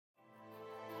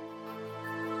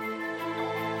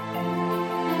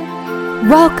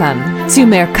Welcome to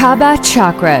Merkaba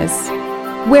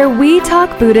Chakras, where we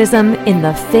talk Buddhism in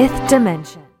the fifth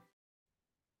dimension.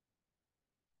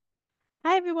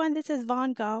 Hi everyone, this is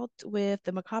Vaughn Galt with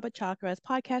the Merkaba Chakras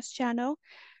podcast channel.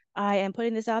 I am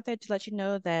putting this out there to let you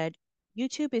know that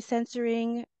YouTube is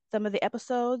censoring some of the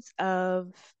episodes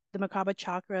of the Merkaba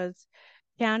Chakras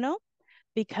channel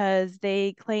because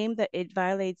they claim that it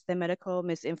violates the medical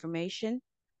misinformation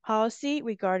policy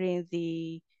regarding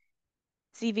the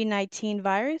CV-19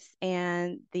 virus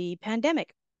and the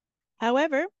pandemic.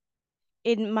 However,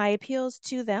 in my appeals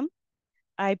to them,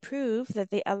 I prove that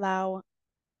they allow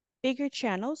bigger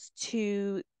channels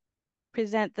to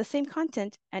present the same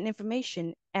content and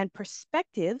information and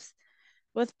perspectives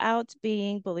without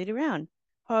being bullied around.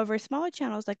 However, smaller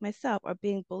channels like myself are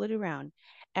being bullied around.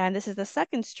 And this is the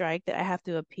second strike that I have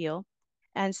to appeal.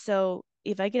 And so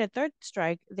if I get a third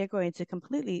strike, they're going to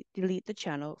completely delete the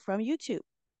channel from YouTube.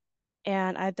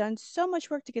 And I've done so much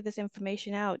work to get this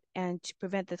information out and to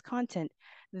prevent this content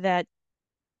that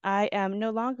I am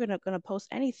no longer going to post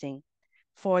anything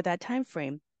for that time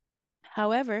frame.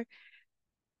 However,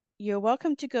 you're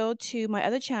welcome to go to my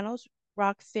other channels,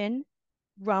 Rockfin,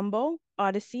 Rumble,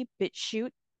 Odyssey, BitChute,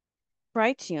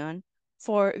 Brighteon,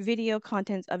 for video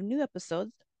contents of new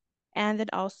episodes. And then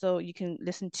also you can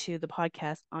listen to the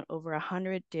podcast on over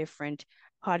 100 different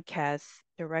podcast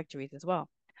directories as well.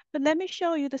 But let me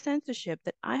show you the censorship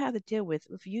that I have to deal with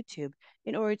YouTube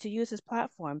in order to use this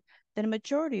platform that a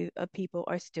majority of people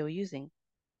are still using.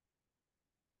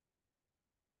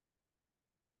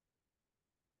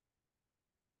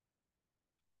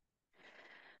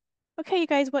 Okay, you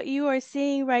guys, what you are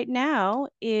seeing right now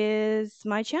is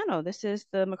my channel. This is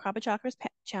the Merkaba Chakras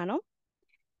channel.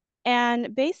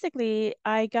 And basically,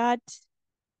 I got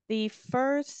the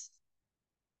first,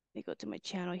 let me go to my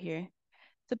channel here.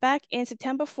 So back in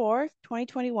September 4th,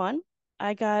 2021,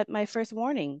 I got my first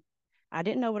warning. I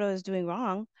didn't know what I was doing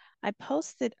wrong. I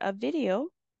posted a video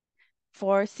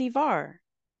for CVAR,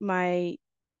 my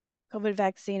COVID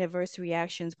vaccine adverse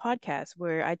reactions podcast,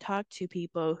 where I talked to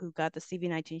people who got the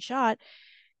CV-19 shot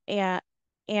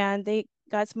and they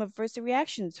got some adverse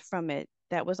reactions from it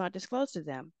that was not disclosed to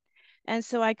them. And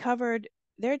so I covered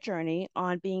their journey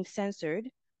on being censored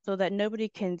so that nobody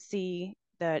can see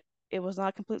that it was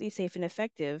not completely safe and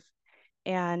effective,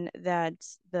 and that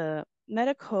the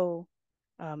medical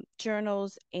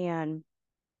journals and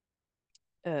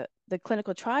the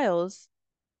clinical trials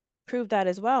proved that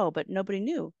as well, but nobody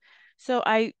knew. So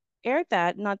I aired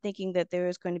that, not thinking that there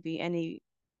was going to be anything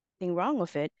wrong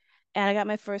with it. And I got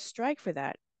my first strike for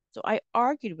that. So I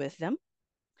argued with them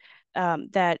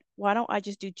that why don't I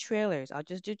just do trailers? I'll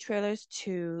just do trailers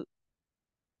to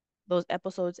those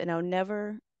episodes and I'll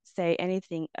never say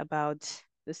anything about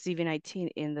the CV-19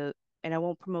 and I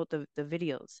won't promote the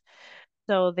videos.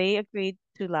 So they agreed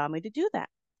to allow me to do that.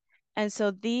 And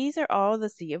so these are all the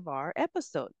CFR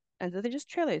episodes. And so they're just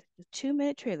trailers,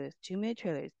 2-minute trailers, 2-minute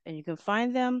trailers. And you can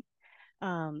find them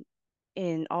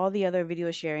in all the other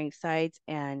video sharing sites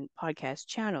and podcast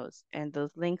channels. And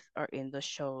those links are in the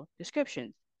show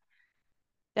descriptions.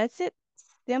 That's it.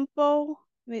 Simple.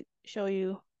 Let me show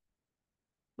you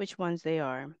which ones they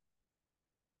are.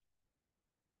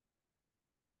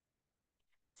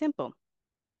 Simple.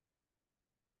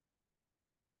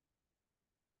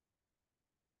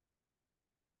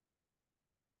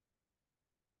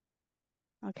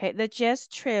 Okay, they're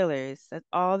just trailers. That's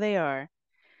all they are.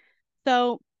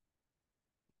 So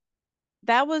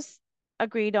that was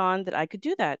agreed on that I could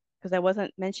do that because I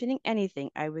wasn't mentioning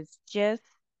anything. I was just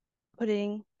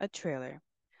putting a trailer.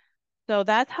 So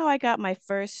that's how I got my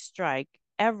first strike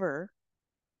ever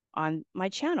on my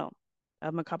channel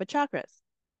of Merkaba Chakras.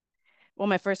 Well,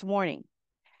 my first warning.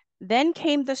 Then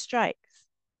came the strikes.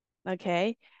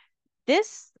 Okay.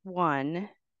 This one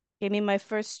gave me my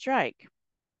first strike.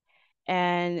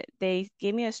 And they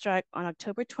gave me a strike on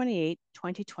October 28,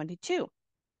 2022.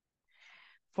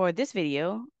 For this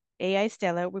video, AI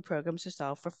Stella reprograms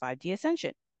herself for 5D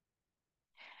ascension.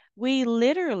 We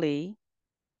literally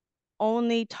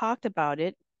only talked about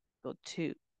it. Go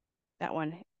to that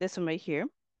one, this one right here.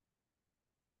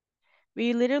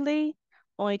 We literally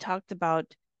only talked about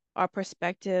our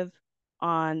perspective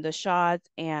on the shots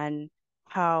and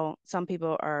how some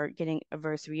people are getting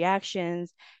adverse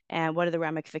reactions and what are the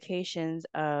ramifications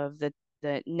of the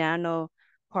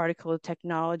nanoparticle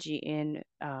technology in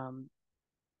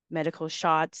medical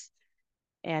shots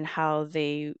and how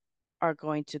they are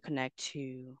going to connect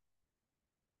to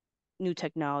new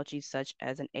technologies such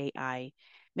as an AI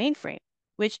mainframe,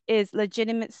 which is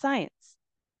legitimate science.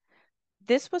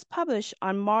 This was published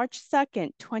on March 2nd,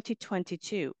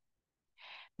 2022.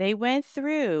 They went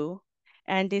through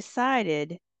and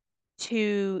decided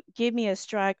to give me a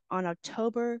strike on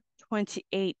October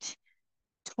 28,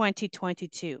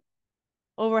 2022.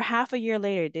 Over half a year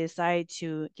later, they decided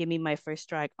to give me my first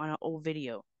strike on an old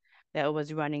video that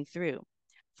was running through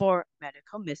for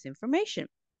medical misinformation.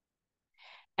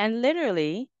 And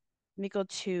literally, let me go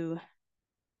to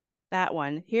that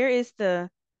one. Here is the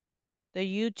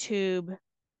YouTube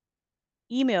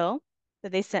email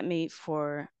that they sent me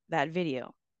for that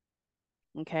video.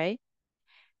 Okay.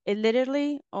 It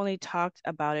literally only talked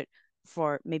about it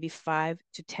for maybe 5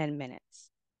 to 10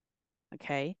 minutes.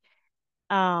 Okay.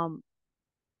 Um,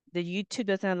 the YouTube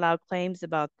doesn't allow claims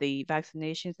about the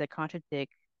vaccinations that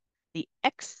contradict the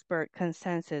expert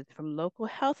consensus from local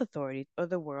health authorities or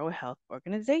the World Health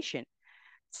Organization.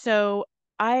 So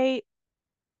I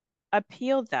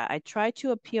appealed that. I tried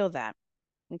to appeal that.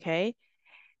 Okay.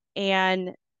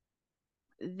 And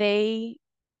they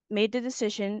made the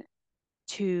decision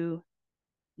to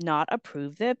not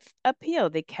approve the appeal.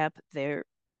 They kept their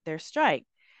strike.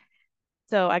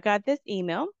 So I got this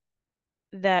email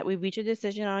that we reached a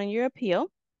decision on your appeal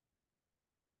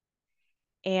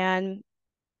and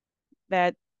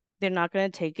that they're not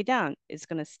going to take it down. It's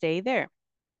going to stay there.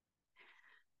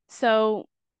 So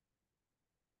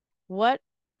what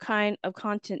kind of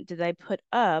content did I put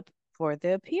up for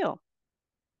the appeal?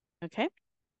 Okay.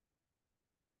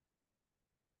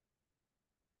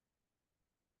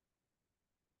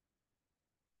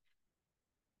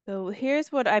 So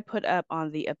here's what I put up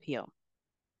on the appeal.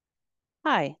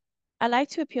 Hi, I'd like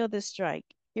to appeal this strike.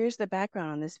 Here's the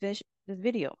background on this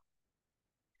video.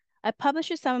 I published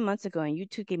it 7 months ago and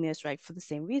YouTube gave me a strike for the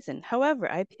same reason. However,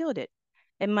 I appealed it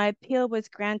and my appeal was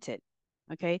granted.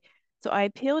 Okay. So I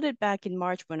appealed it back in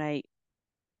March when I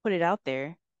put it out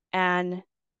there and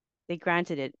they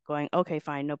granted it, going, okay,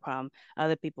 fine, no problem.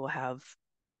 Other people have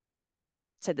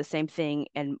said the same thing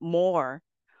and more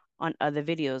on other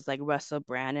videos like Russell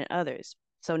Brand and others.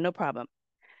 So no problem.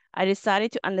 I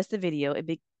decided to unlist the video.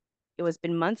 It was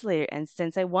been months later, and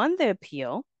since I won the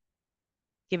appeal,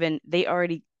 given they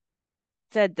already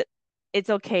said that it's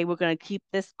okay, we're going to keep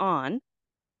this on,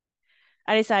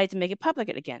 I decided to make it public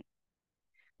again,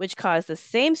 which caused the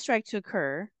same strike to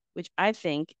occur, which I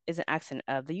think is an accident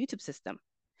of the YouTube system.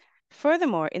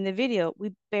 Furthermore, in the video,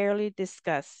 we barely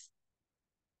discuss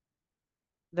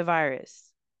the virus.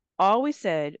 All we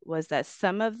said was that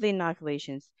some of the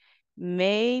inoculations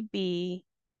may be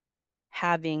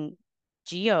having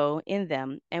GO in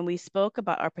them, and we spoke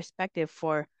about our perspective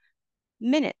for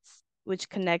minutes, which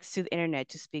connects to the internet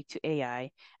to speak to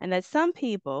AI, and that some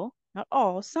people, not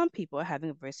all, some people are having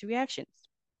adverse reactions.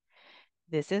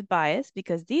 This is biased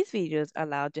because these videos are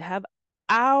allowed to have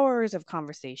hours of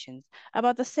conversations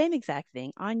about the same exact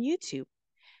thing on YouTube.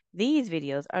 These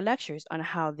videos are lectures on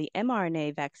how the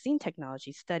mRNA vaccine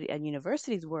technology studied at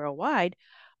universities worldwide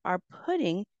are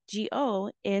putting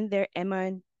GO in their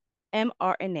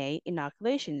mRNA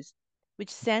inoculations, which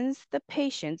sends the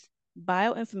patient's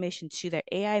bioinformation to their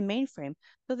AI mainframe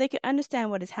so they can understand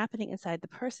what is happening inside the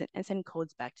person and send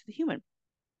codes back to the human.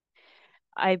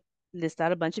 I list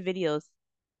out a bunch of videos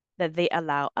that they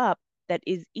allow up that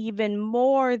is even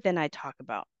more than I talk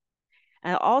about.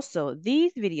 And also,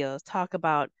 these videos talk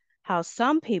about how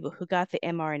some people who got the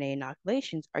mRNA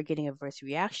inoculations are getting adverse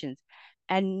reactions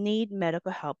and need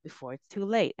medical help before it's too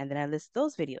late. And then I list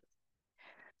those videos.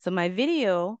 So my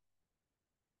video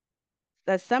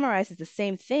that summarizes the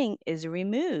same thing is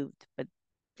removed, but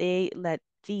they let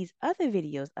these other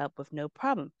videos up with no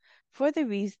problem. For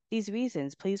these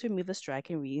reasons, please remove the strike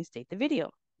and reinstate the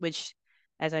video, which,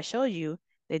 as I showed you,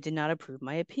 they did not approve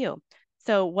my appeal.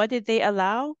 So what did they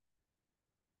allow?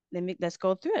 Let's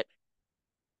go through it.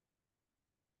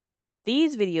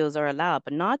 These videos are allowed,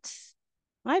 but not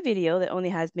my video that only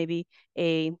has maybe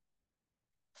a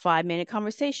 5-minute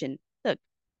conversation. Look,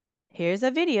 here's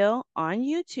a video on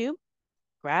YouTube,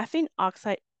 graphene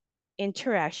oxide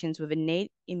interactions with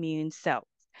innate immune cells.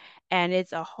 And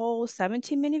it's a whole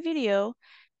 17-minute video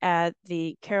at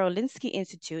the Karolinski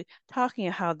Institute talking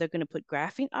about how they're going to put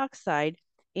graphene oxide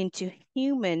into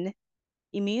human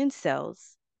immune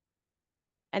cells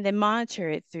and then monitor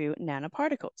it through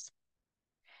nanoparticles.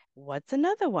 What's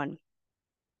another one?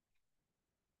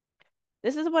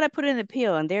 This is what I put in the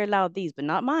appeal, and they're allowed these, but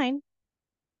not mine.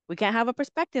 We can't have a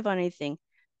perspective on anything.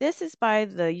 This is by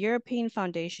the European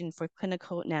Foundation for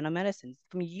Clinical Nanomedicine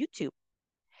from YouTube.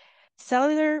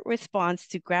 Cellular response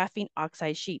to graphene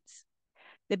oxide sheets.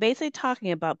 They're basically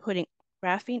talking about putting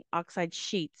graphene oxide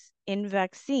sheets in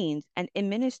vaccines and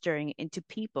administering it into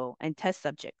people and test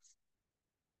subjects.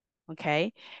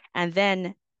 Okay. And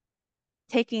then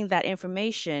taking that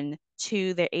information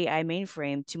to their AI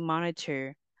mainframe to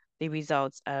monitor the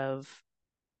results of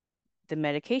the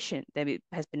medication that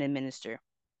has been administered.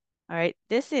 All right,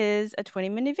 this is a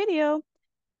 20-minute video.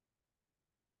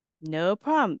 No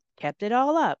problem, kept it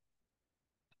all up.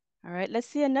 All right, let's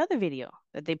see another video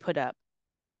that they put up.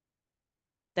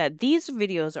 That these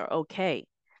videos are okay,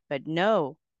 but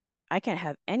no, I can't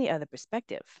have any other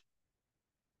perspective.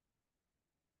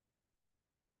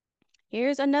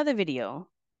 Here's another video.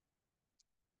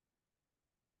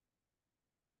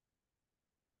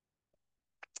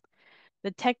 The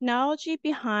technology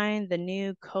behind the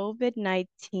new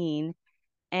COVID-19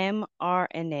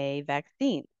 mRNA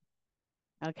vaccine.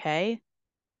 Okay,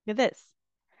 look at this.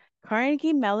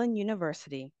 Carnegie Mellon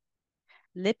University,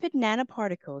 lipid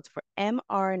nanoparticles for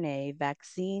mRNA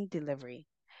vaccine delivery,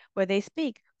 where they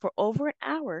speak for over an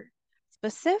hour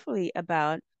specifically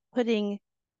about putting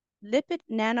lipid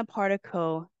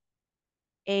nanoparticle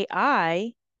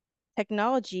AI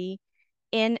technology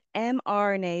in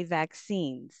mRNA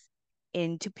vaccines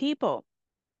into people,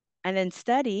 and then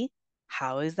study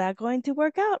how is that going to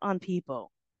work out on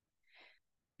people.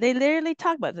 They literally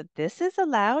talk about that this is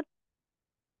allowed.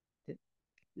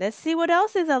 Let's see what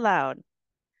else is allowed.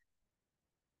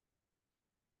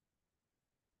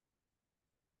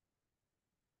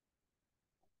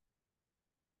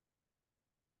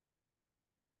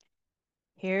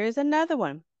 Here's another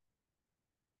one.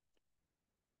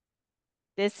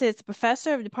 This is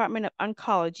professor of the Department of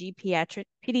Oncology,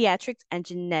 Pediatrics, and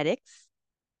Genetics,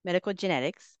 Medical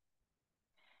Genetics.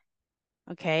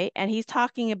 Okay, and he's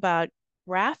talking about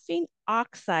graphene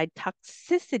oxide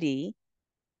toxicity.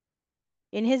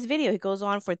 In his video, he goes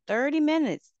on for 30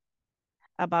 minutes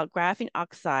about graphene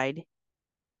oxide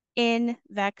in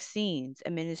vaccines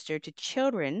administered to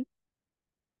children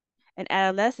and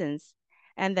adolescents,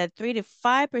 and that 3 to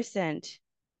 5%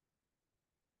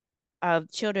 of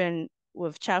children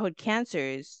with childhood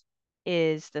cancers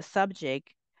is the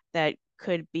subject that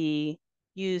could be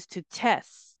used to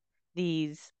test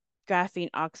these graphene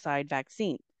oxide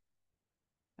vaccines.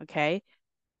 Okay,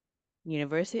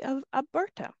 University of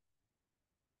Alberta.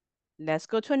 Let's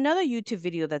go to another YouTube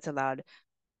video that's allowed.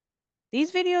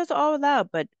 These videos are all allowed,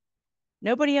 but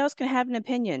nobody else can have an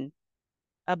opinion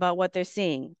about what they're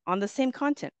seeing on the same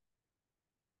content.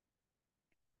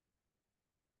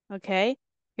 Okay,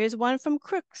 here's one from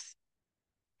Crooks.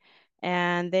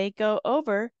 And they go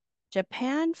over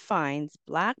Japan finds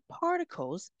black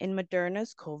particles in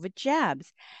Moderna's COVID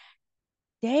jabs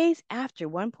days after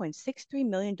 1.63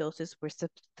 million doses were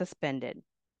suspended.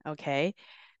 Okay,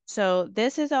 so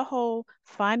this is a whole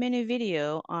 5-minute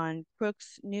video on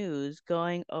Crooks News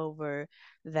going over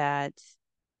that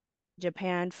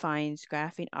Japan finds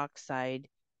graphene oxide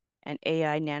and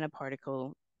AI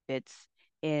nanoparticle bits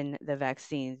in the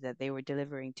vaccines that they were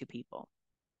delivering to people.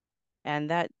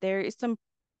 And that there is some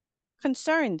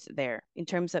concerns there in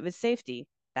terms of its safety.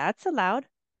 That's allowed.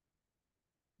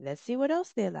 Let's see what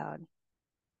else they allowed.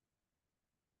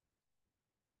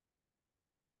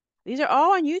 These are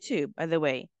all on YouTube, by the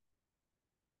way.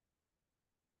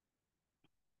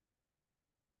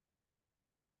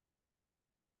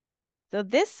 So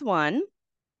this one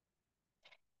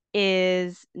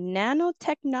is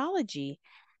nanotechnology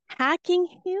hacking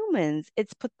humans,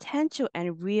 its potential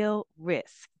and real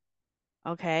risk.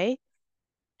 Okay.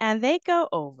 And they go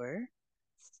over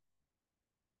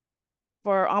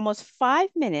for almost 5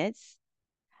 minutes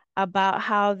about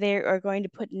how they are going to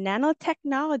put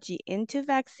nanotechnology into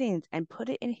vaccines and put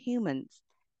it in humans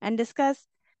and discuss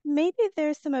maybe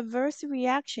there's some adverse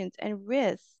reactions and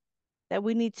risks that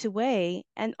we need to weigh,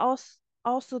 and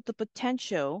also the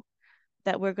potential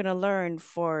that we're going to learn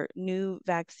for new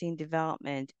vaccine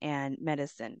development and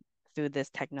medicine through this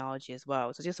technology as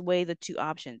well. So just weigh the two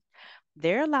options.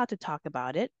 They're allowed to talk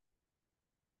about it,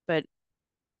 but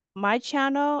my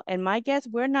channel and my guests,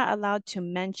 we're not allowed to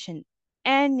mention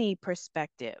any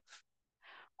perspective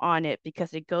on it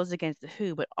because it goes against the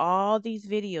WHO. But all these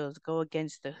videos go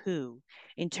against the WHO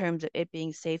in terms of it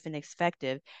being safe and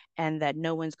effective, and that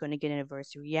no one's going to get an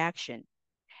adverse reaction,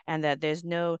 and that there's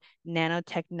no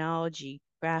nanotechnology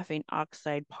graphene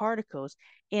oxide particles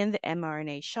in the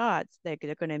mRNA shots that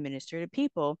they're going to administer to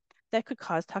people that could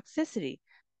cause toxicity.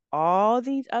 All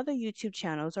these other YouTube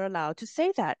channels are allowed to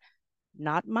say that.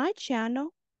 Not my channel.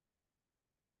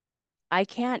 I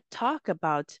can't talk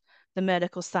about the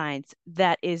medical science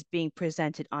that is being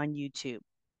presented on YouTube.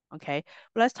 Okay,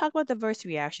 but let's talk about the adverse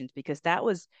reactions because that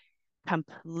was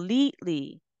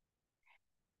completely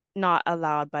not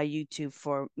allowed by YouTube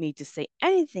for me to say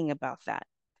anything about that.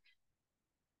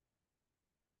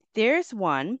 There's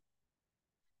one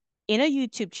in a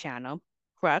YouTube channel,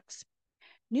 Crux,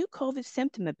 New COVID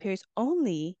symptom appears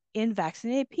only in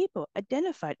vaccinated people,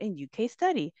 identified in UK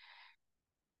study.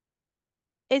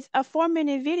 It's a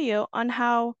 4-minute video on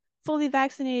how fully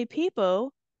vaccinated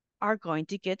people are going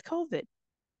to get COVID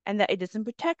and that it doesn't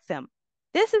protect them.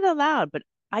 This is allowed, but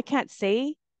I can't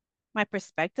say my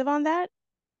perspective on that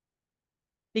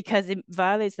because it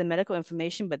violates the medical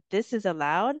information, but this is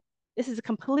allowed. This is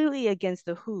completely against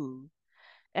the WHO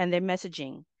and their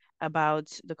messaging about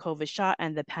the COVID shot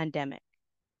and the pandemic.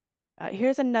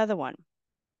 Here's another one.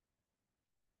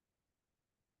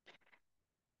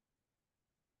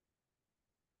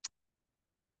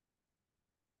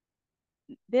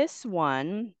 This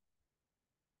one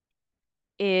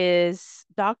is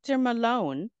Dr.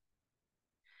 Malone.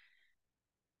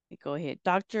 Go ahead.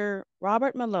 Dr.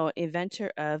 Robert Malone,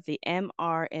 inventor of the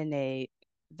mRNA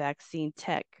vaccine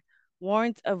tech,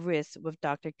 warns of risks with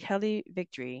Dr. Kelly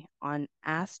Victory on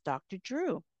Ask Dr.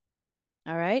 Drew.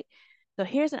 All right. So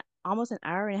here's almost an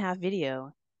hour and a half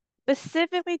video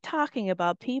specifically talking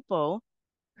about people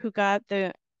who got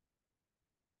the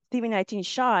CV-19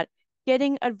 shot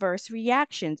getting adverse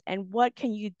reactions and what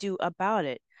can you do about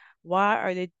it? Why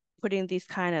are they putting these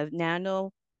kind of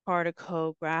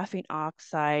nanoparticle graphene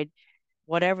oxide,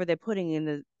 whatever they're putting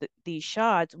in these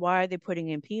shots? Why are they putting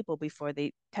in people before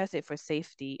they test it for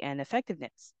safety and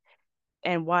effectiveness?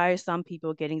 And why are some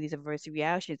people getting these adverse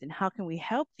reactions? And how can we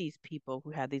help these people who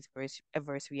have these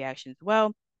adverse reactions?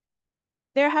 Well,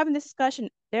 they're having this discussion.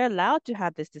 They're allowed to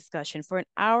have this discussion for an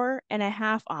hour and a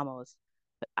half almost.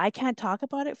 But I can't talk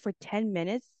about it for 10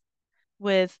 minutes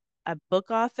with a book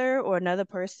author or another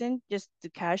person just to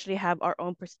casually have our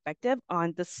own perspective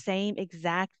on the same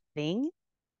exact thing.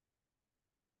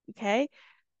 Okay.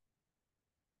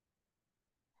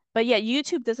 But yet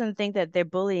YouTube doesn't think that they're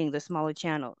bullying the smaller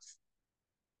channels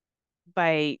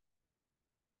by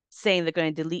saying they're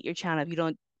going to delete your channel if you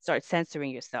don't start censoring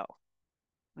yourself.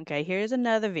 Okay, here's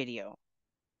another video.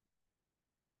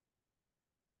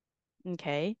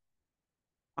 Okay,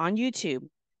 on YouTube,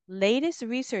 latest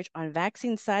research on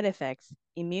vaccine side effects,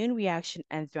 immune reaction,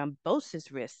 and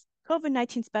thrombosis risks.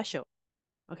 COVID-19 special.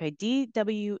 Okay,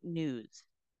 DW News.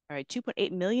 All right,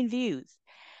 2.8 million views.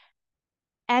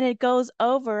 And it goes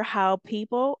over how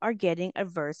people are getting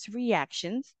adverse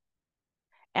reactions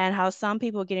and how some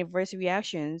people getting adverse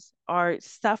reactions are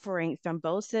suffering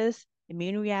thrombosis,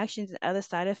 immune reactions, and other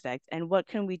side effects. And what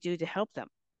can we do to help them?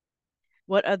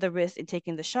 What are the risks in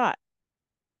taking the shot?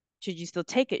 Should you still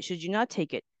take it? Should you not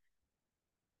take it?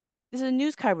 This is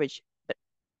news coverage. But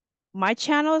my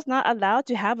channel is not allowed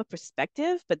to have a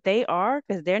perspective, but they are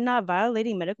because they're not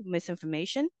violating medical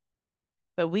misinformation.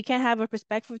 But we can't have a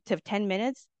perspective of 10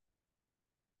 minutes.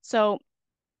 So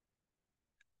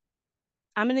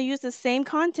I'm going to use the same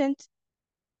content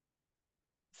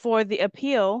for the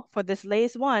appeal for this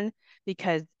latest one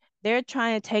because they're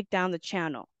trying to take down the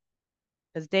channel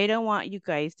because they don't want you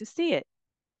guys to see it.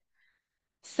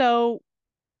 So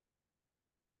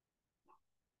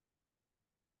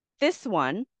this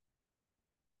one,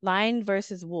 Lion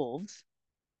versus Wolves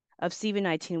of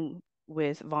CV-19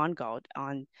 with Von Galt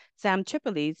on Sam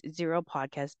Tripoli's Zero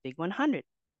Podcast Big 100.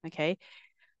 Okay.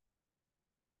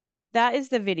 That is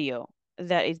the video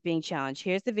that is being challenged.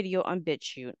 Here's the video on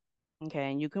BitChute.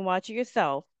 Okay. And you can watch it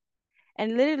yourself.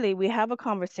 And literally, we have a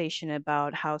conversation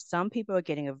about how some people are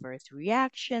getting adverse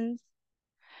reactions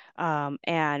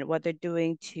and what they're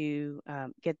doing to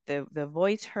get the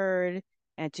voice heard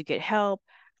and to get help,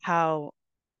 how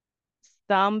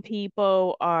some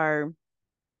people are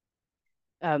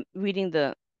reading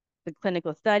the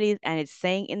clinical studies and it's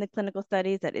saying in the clinical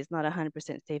studies that it's not 100%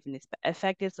 safe and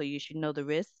effective, so you should know the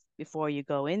risks before you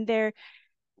go in there.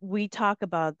 We talk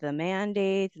about the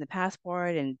mandates and the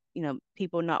passport and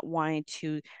people not wanting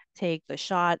to take the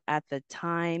shot at the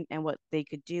time and what they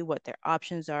could do, what their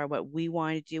options are, what we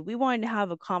wanted to do. We wanted to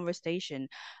have a conversation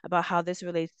about how this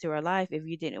relates to our life if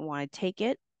you didn't want to take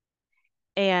it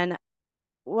and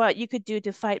what you could do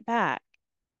to fight back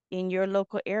in your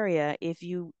local area if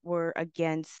you were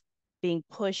against being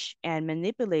pushed and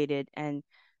manipulated and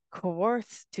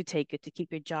coerced to take it to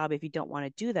keep your job if you don't want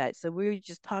to do that. So we were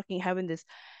just talking, having this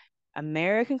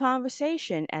American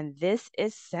conversation, and this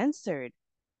is censored.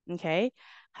 Okay.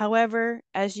 However,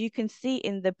 as you can see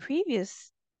in the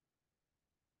previous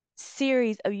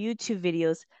series of YouTube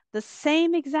videos, the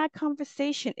same exact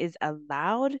conversation is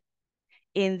allowed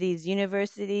in these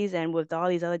universities and with all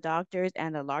these other doctors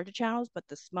and the larger channels, but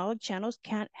the smaller channels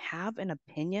can't have an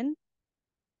opinion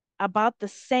about the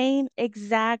same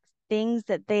exact things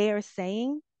that they are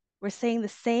saying. We're saying the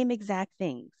same exact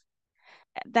things.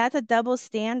 That's a double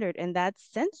standard and that's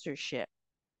censorship.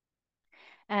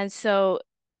 And so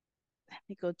let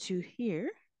me go to here.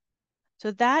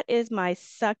 So that is my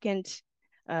second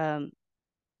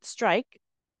strike.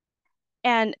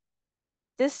 And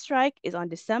this strike is on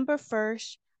December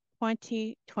 1st,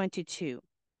 2022.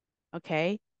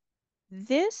 Okay.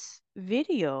 This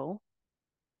video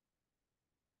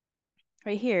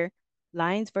right here,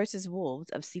 Lions versus Wolves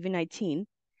of CV-19,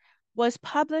 was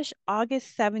published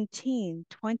August 17,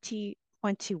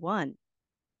 2021.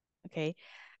 Okay.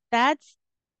 That's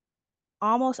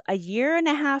almost a year and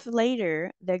a half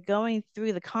later. They're going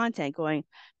through the content, going,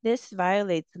 this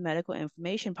violates the medical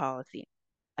information policy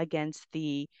against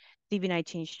the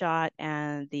CV-19 shot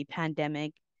and the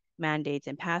pandemic mandates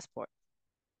and passports.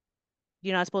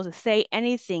 You're not supposed to say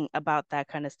anything about that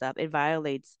kind of stuff. It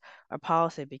violates our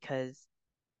policy because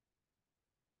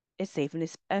it's safe and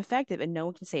it's effective and no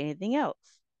one can say anything else.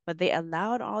 But they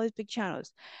allowed all these big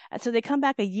channels. And so they come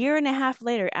back a year and a half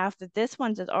later after this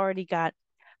one's has already got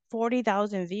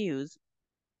 40,000 views.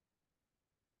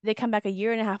 They come back a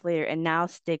year and a half later and now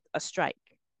stick a strike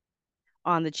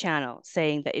on the channel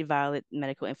saying that it violates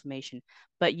medical information.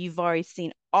 But you've already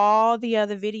seen all the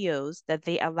other videos that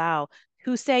they allow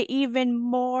who say even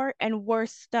more and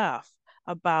worse stuff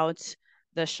about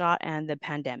the shot and the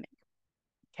pandemic.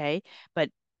 Okay. But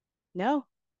no,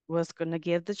 was going to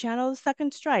give the channel a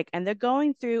second strike. And they're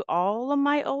going through all of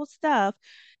my old stuff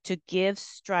to give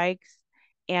strikes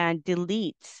and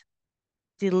delete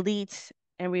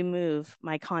and remove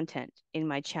my content in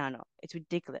my channel. It's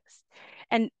ridiculous.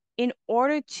 And in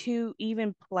order to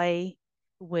even play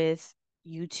with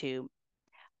YouTube,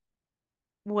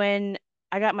 when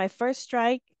I got my first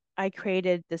strike, I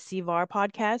created the CVAR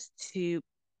podcast to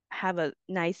have a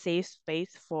nice safe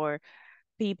space for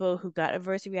people who got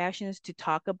adverse reactions to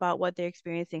talk about what they're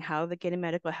experiencing, how they're getting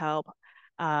medical help,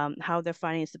 how they're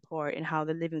finding support, and how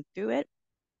they're living through it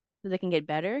so they can get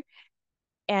better.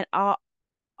 And all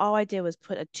I did was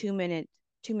put a 2-minute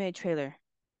trailer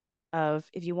of,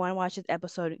 if you want to watch this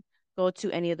episode, go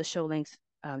to any of the show links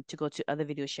to go to other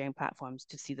video sharing platforms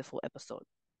to see the full episode,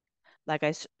 like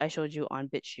I showed you on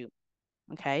BitChute.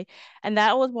 Okay. And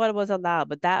that was what was allowed,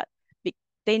 but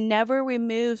they never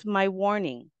removed my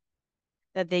warning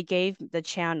that they gave the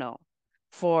channel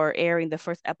for airing the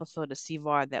first episode of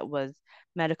CVAR that was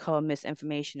medical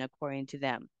misinformation according to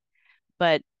them.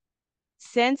 But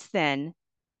since then,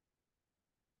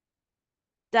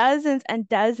 dozens and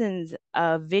dozens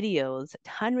of videos,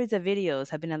 hundreds of videos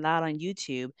have been allowed on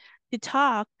YouTube to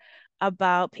talk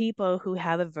about people who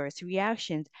have adverse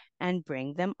reactions and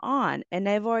bring them on. And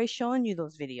I've already shown you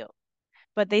those videos,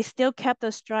 but they still kept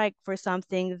a strike for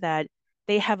something that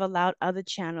they have allowed other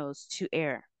channels to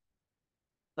air.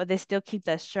 But they still keep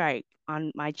that strike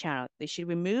on my channel. They should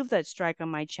remove that strike on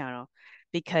my channel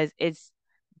because it's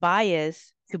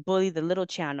biased to bully the little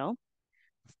channel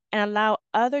and allow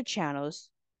other channels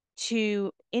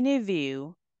to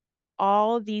interview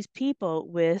all these people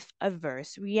with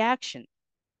adverse reaction.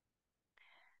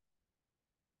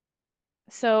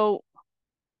 So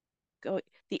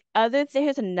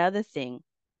here's another thing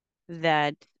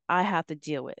that I have to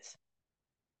deal with.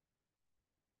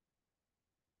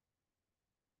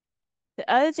 The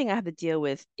other thing I have to deal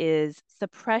with is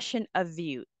suppression of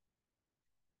views.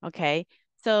 Okay.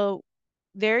 So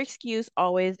their excuse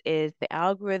always is the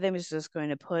algorithm is just going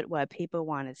to put what people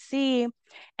want to see,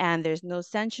 and there's no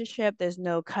censorship, there's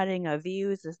no cutting of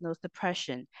views, there's no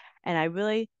suppression. And I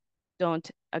really don't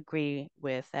agree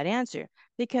with that answer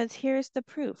because here's the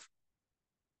proof.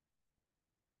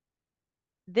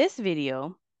 This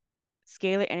video,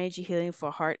 scalar energy healing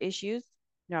for heart issues,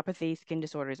 neuropathy, skin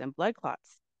disorders, and blood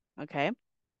clots. Okay.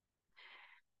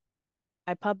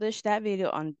 I published that video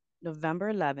on November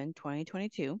 11,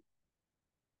 2022.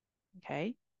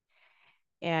 Okay.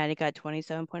 And it got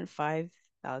 27.5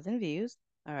 thousand views.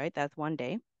 All right, that's one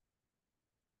day.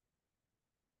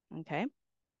 Okay.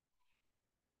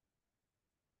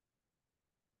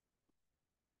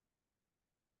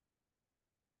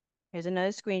 Here's another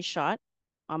screenshot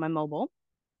on my mobile.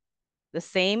 The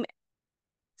same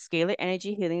scalar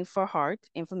energy healing for heart,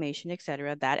 inflammation,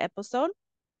 etc. That episode,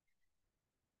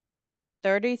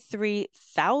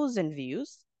 33,000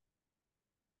 views.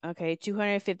 Okay,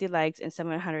 250 likes and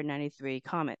 793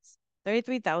 comments.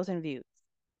 33,000 views.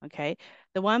 Okay.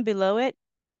 The one below it,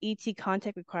 ET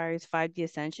contact requires 5D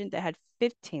ascension, that had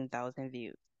 15,000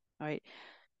 views. All right.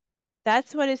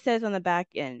 That's what it says on the back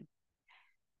end.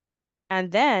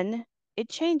 And then it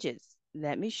changes.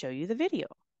 Let me show you the video.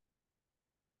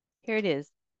 Here it is.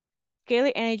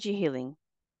 Scalar energy healing.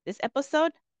 This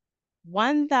episode,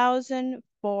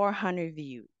 1,400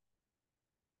 views.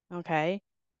 Okay.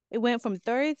 It went from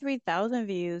 33,000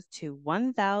 views to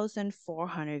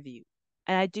 1,400 views.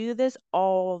 And I do this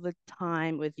all the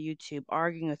time with YouTube,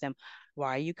 arguing with them.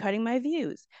 Why are you cutting my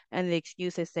views? And the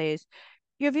excuse they say is,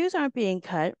 your views aren't being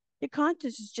cut. Your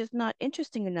content is just not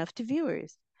interesting enough to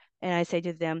viewers. And I say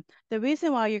to them, the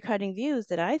reason why you're cutting views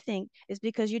that I think is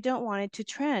because you don't want it to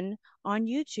trend on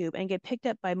YouTube and get picked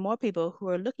up by more people who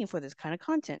are looking for this kind of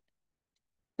content.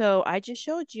 So I just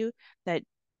showed you that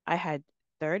I had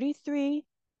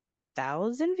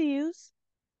 33,000 views,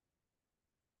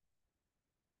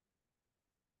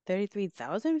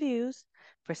 33,000 views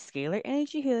for scalar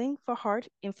energy healing for heart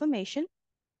inflammation.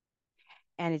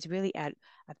 And it's really at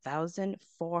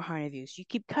 1,400 views. You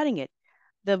keep cutting it.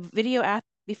 The video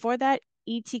before that,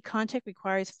 ET contact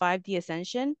requires 5D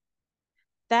ascension.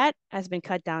 That has been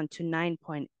cut down to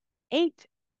 9.8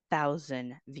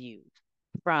 thousand views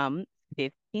from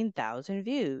 15,000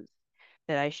 views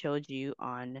that I showed you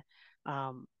on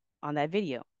that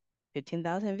video.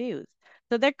 15,000 views.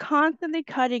 So they're constantly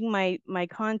cutting my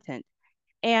content.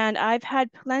 And I've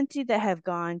had plenty that have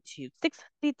gone to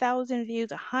 60,000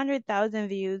 views, 100,000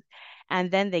 views,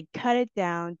 and then they cut it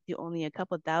down to only a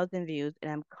couple thousand views.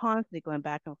 And I'm constantly going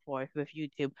back and forth with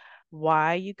YouTube.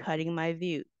 Why are you cutting my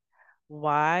views?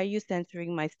 Why are you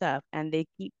censoring my stuff? And they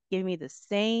keep giving me the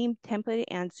same template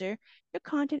answer. Your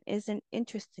content isn't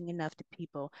interesting enough to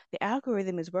people. The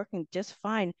algorithm is working just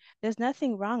fine. There's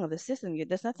nothing wrong with the system.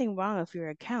 There's nothing wrong with your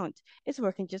account. It's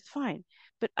working just fine.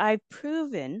 But I've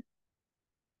proven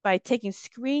by taking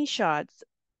screenshots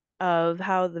of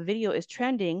how the video is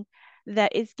trending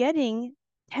that it's getting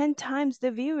 10 times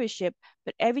the viewership,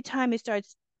 but every time it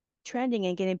starts trending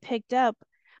and getting picked up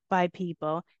by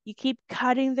people, you keep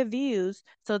cutting the views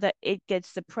so that it gets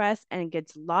suppressed and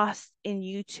gets lost in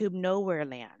YouTube nowhere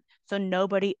land. So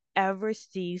nobody ever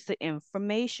sees the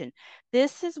information.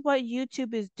 This is what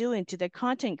YouTube is doing to their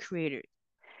content creators.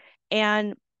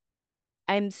 And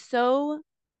I'm so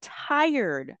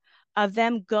tired of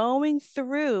them going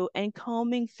through and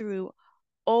combing through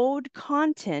old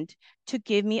content to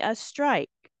give me a strike.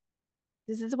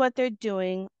 This is what they're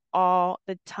doing all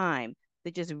the time.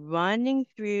 They're just running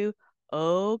through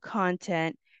old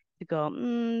content to go,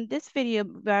 this video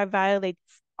violates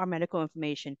our medical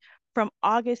information from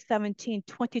August 17,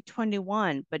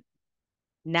 2021. But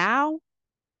now,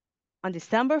 on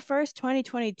December 1st,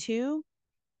 2022,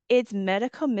 it's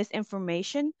medical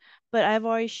misinformation, but I've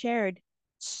already shared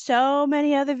so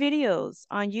many other videos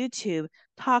on YouTube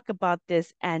talk about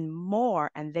this and more,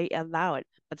 and they allow it.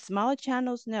 But smaller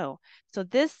channels, no. So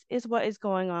this is what is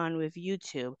going on with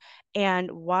YouTube. And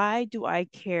why do I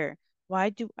care? Why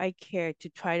do I care to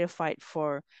try to fight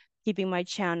for keeping my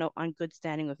channel on good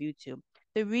standing with YouTube?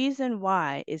 The reason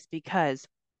why is because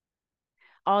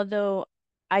although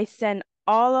I send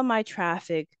all of my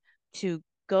traffic to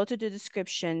go to the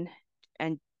description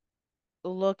and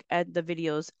look at the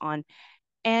videos on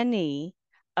any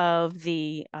of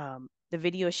the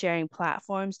video sharing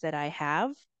platforms that I have.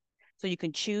 So you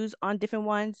can choose on different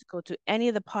ones, go to any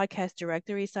of the podcast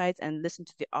directory sites and listen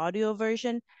to the audio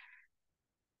version.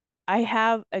 I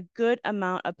have a good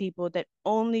amount of people that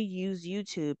only use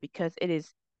YouTube because it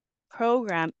is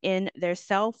programmed in their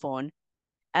cell phone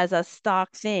as a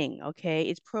stock thing, okay?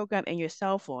 It's programmed in your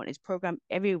cell phone. It's programmed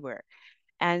everywhere.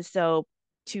 And so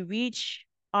to reach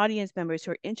audience members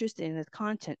who are interested in this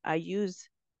content, I use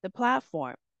the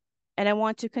platform. And I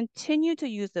want to continue to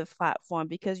use the platform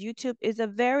because YouTube is a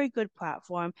very good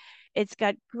platform. It's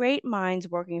got great minds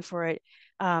working for it.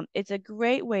 It's a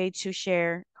great way to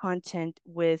share content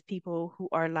with people who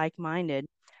are like-minded.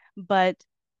 But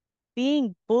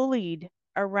being bullied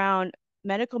around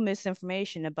medical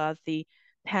misinformation about the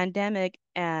pandemic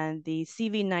and the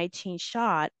CV-19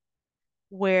 shot,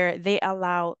 where they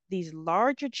allow these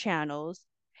larger channels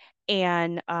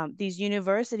and these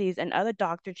universities and other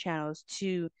doctor channels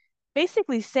to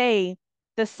basically say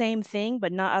the same thing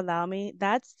but not allow me,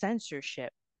 that's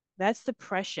censorship. That's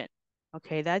suppression.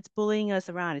 Okay, that's bullying us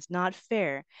around. It's not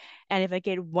fair. And if I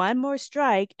get one more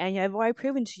strike, and I've already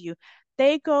proven to you,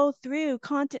 they go through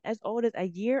content as old as a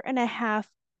year and a half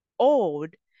old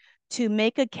to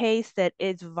make a case that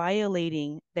it's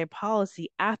violating their policy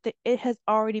after it has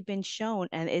already been shown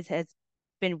and it has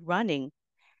been running.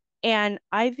 And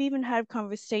I've even had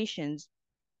conversations,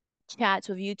 chats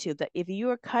with YouTube that if you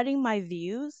are cutting my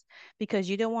views because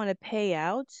you don't want to pay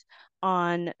out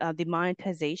on the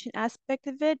monetization aspect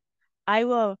of it, I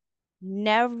will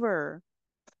never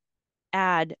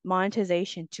add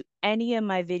monetization to any of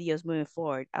my videos moving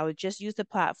forward. I would just use the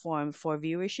platform for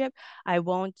viewership. I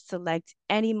won't select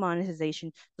any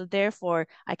monetization. So therefore,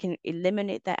 I can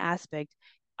eliminate that aspect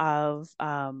of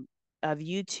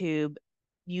YouTube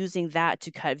using that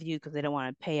to cut views because they don't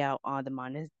want to pay out on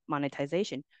the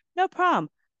monetization. no problem.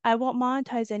 I won't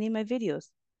monetize any of my videos.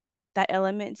 That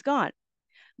element's gone.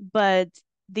 But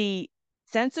the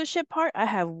censorship part, I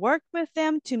have worked with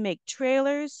them to make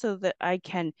trailers so that I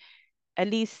can at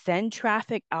least send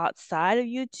traffic outside of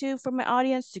YouTube for my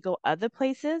audience to go other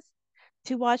places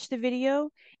to watch the video.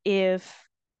 If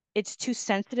it's too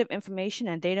sensitive information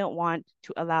and they don't want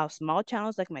to allow small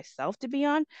channels like myself to be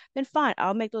on, then fine,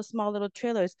 I'll make those small little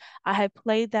trailers. I have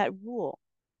played that rule.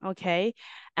 Okay.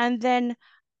 And then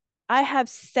I have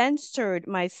censored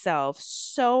myself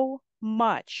so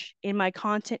much in my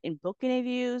content in book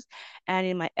interviews and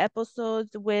in my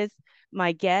episodes with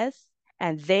my guests,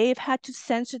 and they've had to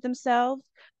censor themselves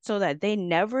so that they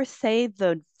never say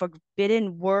the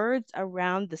forbidden words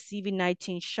around the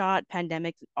CV-19 shot,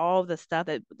 pandemics, all the stuff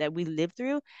that we lived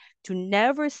through, to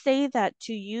never say that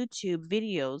to YouTube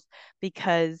videos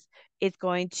because it's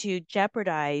going to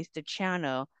jeopardize the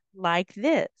channel like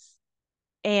this.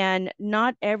 And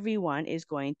not everyone is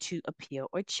going to appeal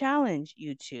or challenge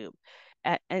YouTube.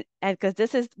 And because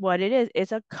this is what it is,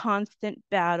 it's a constant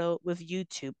battle with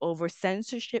YouTube over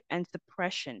censorship and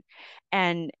suppression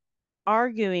and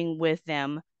arguing with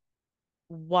them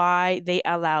why they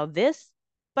allow this,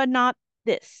 but not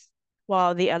this.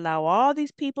 While they allow all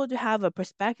these people to have a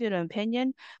perspective and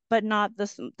opinion, but not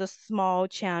the small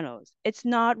channels. It's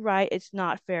not right. It's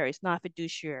not fair. It's not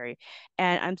fiduciary.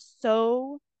 And I'm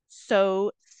so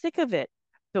sick of it.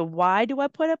 So why do I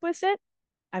put up with it?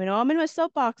 I mean, I'm in my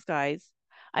soapbox, guys.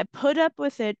 I put up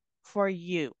with it for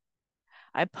you.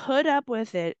 I put up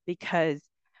with it because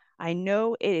I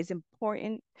know it is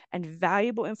important and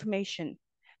valuable information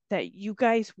that you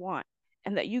guys want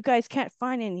and that you guys can't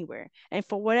find anywhere. And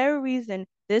for whatever reason,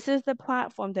 this is the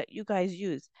platform that you guys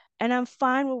use. And I'm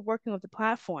fine with working with the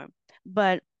platform,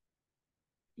 but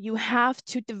you have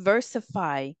to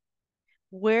diversify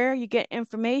where you get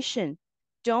information.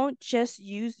 Don't just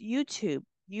use YouTube,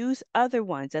 use other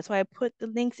ones. That's why I put the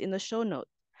links in the show notes.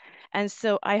 And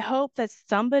so I hope that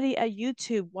somebody at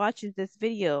YouTube watches this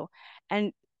video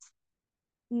and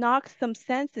knocks some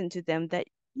sense into them that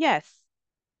yes,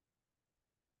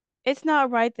 it's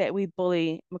not right that we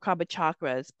bully Merkaba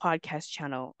Chakra's podcast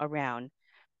channel around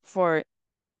for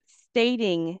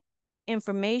stating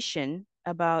information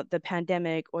about the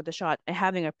pandemic or the shot and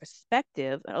having a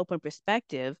perspective, an open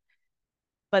perspective,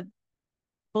 but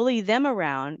bully them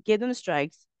around, give them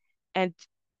strikes, and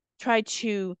try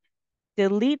to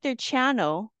delete their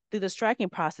channel through the striking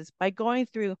process by going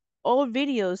through old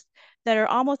videos that are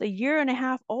almost a year and a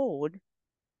half old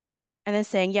and then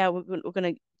saying, yeah, we're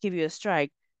going to give you a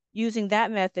strike, using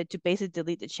that method to basically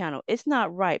delete the channel. It's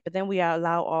not right, but then we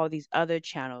allow all these other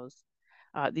channels,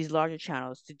 these larger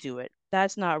channels to do it.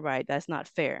 That's not right. That's not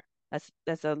fair.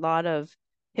 That's a lot of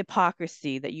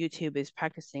hypocrisy that YouTube is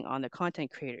practicing on the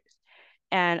content creators.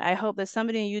 And I hope that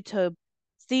somebody on YouTube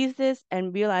sees this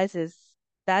and realizes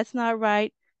that's not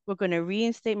right. We're going to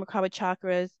reinstate Merkaba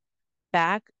Chakras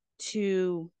back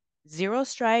to zero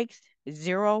strikes,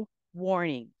 zero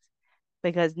warnings,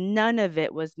 because none of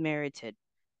it was merited.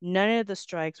 None of the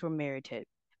strikes were merited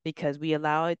because we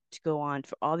allow it to go on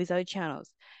for all these other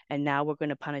channels. And now we're going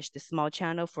to punish the small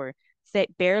channel for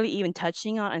barely even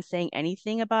touching on and saying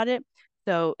anything about it.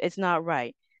 So it's not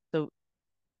right. So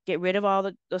get rid of all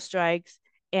the strikes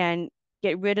and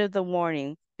get rid of the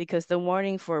warning, because the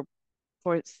warning for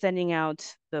sending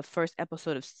out the first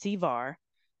episode of CVAR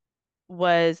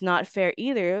was not fair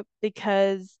either,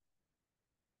 because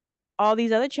all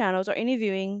these other channels are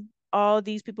interviewing all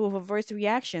these people with adverse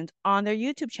reactions on their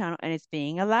YouTube channel, and it's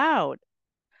being allowed.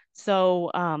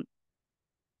 So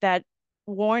that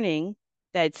warning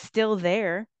that's still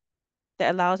there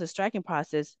that allows the striking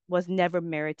process was never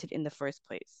merited in the first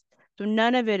place. So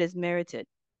none of it is merited.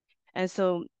 And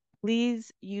so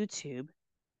please, YouTube,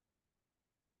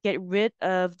 get rid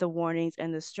of the warnings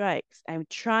and the strikes. I'm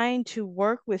trying to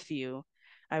work with you.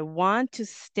 I want to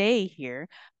stay here,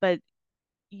 but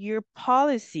your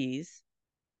policies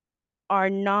are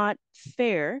not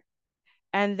fair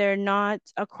and they're not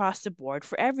across the board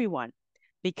for everyone.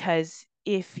 Because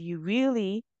if you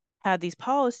really have these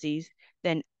policies,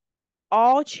 then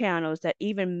all channels that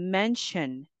even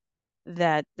mention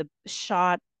that the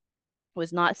shot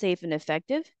was not safe and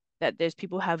effective, that there's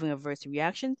people having adverse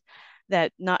reactions,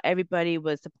 that not everybody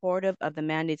was supportive of the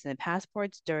mandates and the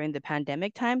passports during the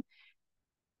pandemic time.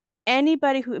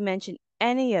 Anybody who mentioned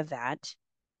any of that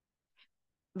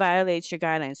violates your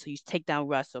guidelines. So you take down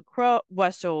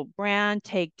Russell Brand,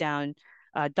 take down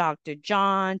Dr.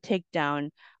 John, take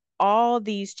down all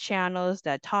these channels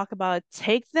that talk about it.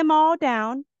 Take them all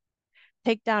down.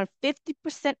 Take down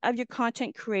 50% of your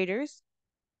content creators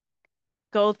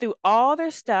go through all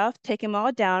their stuff, take them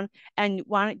all down, and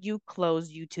why don't you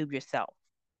close YouTube yourself?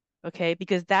 Okay,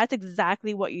 because that's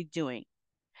exactly what you're doing.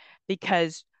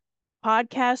 Because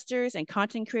podcasters and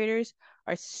content creators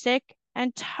are sick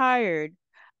and tired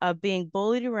of being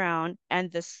bullied around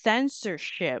and the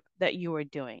censorship that you are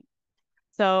doing.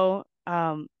 So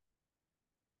I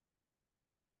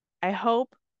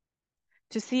hope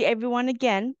to see everyone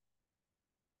again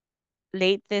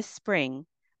late this spring,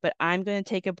 but I'm going to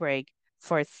take a break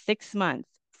for 6 months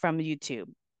from YouTube.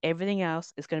 Everything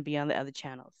else is going to be on the other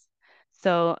channels.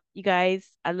 So, you guys,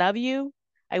 I love you.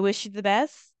 I wish you the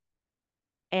best.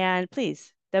 And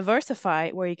please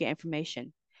diversify where you get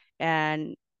information.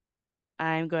 And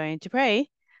I'm going to pray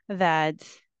that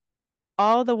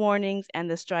all the warnings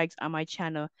and the strikes on my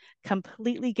channel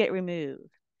completely get removed,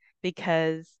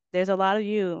 because there's a lot of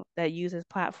you that use this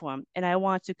platform, and I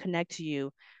want to connect to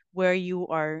you where you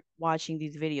are watching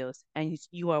these videos and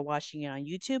you are watching it on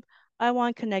YouTube. I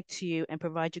want to connect to you and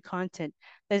provide you content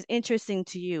that's interesting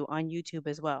to you on YouTube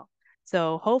as well.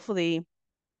 So hopefully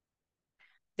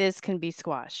this can be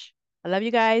squashed. I love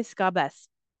you guys. God bless.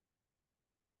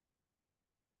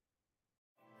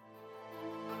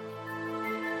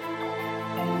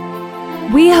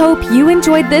 We hope you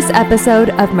enjoyed this episode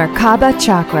of Merkaba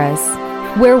Chakras,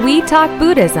 where we talk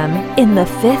Buddhism in the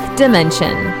 5th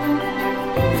dimension.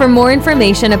 For more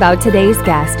information about today's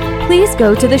guest, please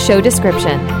go to the show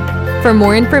description. For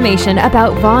more information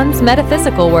about Vaughn's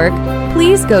metaphysical work,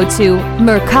 please go to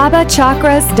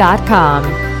merkabachakras.com.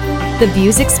 The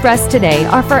views expressed today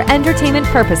are for entertainment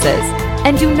purposes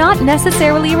and do not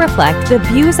necessarily reflect the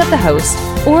views of the host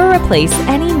or replace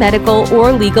any medical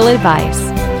or legal advice.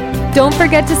 Don't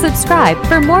forget to subscribe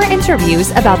for more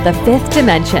interviews about the 5th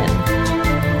dimension.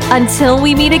 Until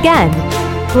we meet again,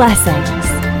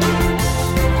 blessings.